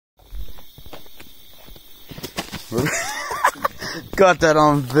Got that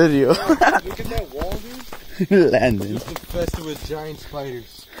on video. Look at that wall, dude. Landon. It's infested with giant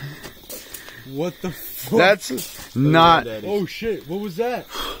spiders. What the fuck? That's not. Oh shit, what was that?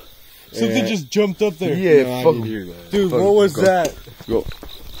 Something just jumped up there. Yeah, fuck. Dude, what was that? Go.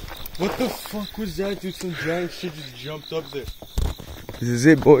 What the fuck was that, dude? Some giant shit just jumped up there. This is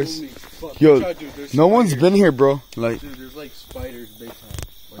it, boys. Holy fuck. Yo, Watch out, dude, no one's been here, bro. Like, Dude, there's like spiders big time.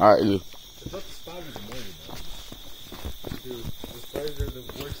 Like, alright, dude. I thought the spiders were worried about. Dude, the spiders are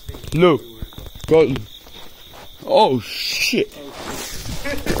the worst thing. Lou, go. Oh shit.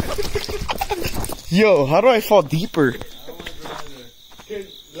 Yo, how do I fall deeper? I want to go down there. Okay,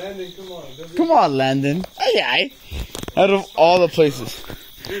 Landon, come on. Come on, Landon. Aye, aye. Out of all the places.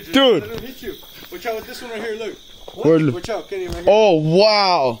 Dude. Let him hit you. Watch out with this one right here, look. Where, Watch out, Kenny, right here. oh,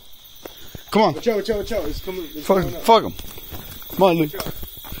 wow. Come on. Watch out, watch out, watch out. It's coming, it's Fuck, going up. fuck him. Come on, Luke.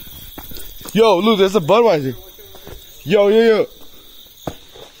 Yo, Luke, there's a Budweiser. Yo, yo, yo.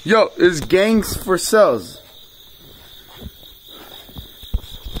 Yo, it's gangs for sales.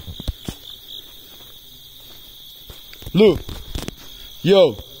 Luke.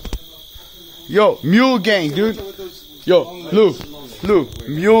 Yo. Yo, mule gang, dude. Yo, Luke. Luke,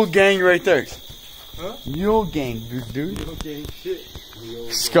 mule gang right there. Huh? Mule gang, dude. Okay, shit.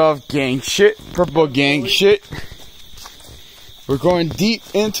 Scuff gang shit. Purple gang shit. We're going deep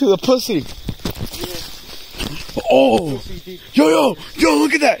into the pussy. Oh! Yo, yo! Yo,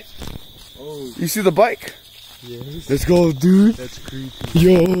 look at that! Oh, You see the bike? yes. Let's go, dude. That's creepy.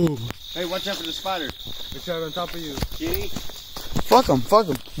 Yo! Hey, watch out for the spider. Watch out on top of you. Kenny? Fuck him, fuck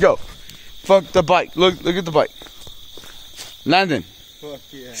him. Yo, fuck the bike. Look at the bike. Landon, Fuck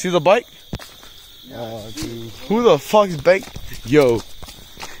yeah. see the bike? Oh, dude. Who the fuck's bike? Yo,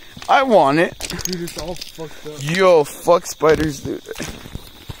 I want it. Dude, it's all fucked up. Yo, fuck spiders, dude.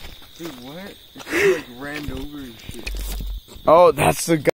 Dude, what? It's like ran over and shit. Oh, that's the guy.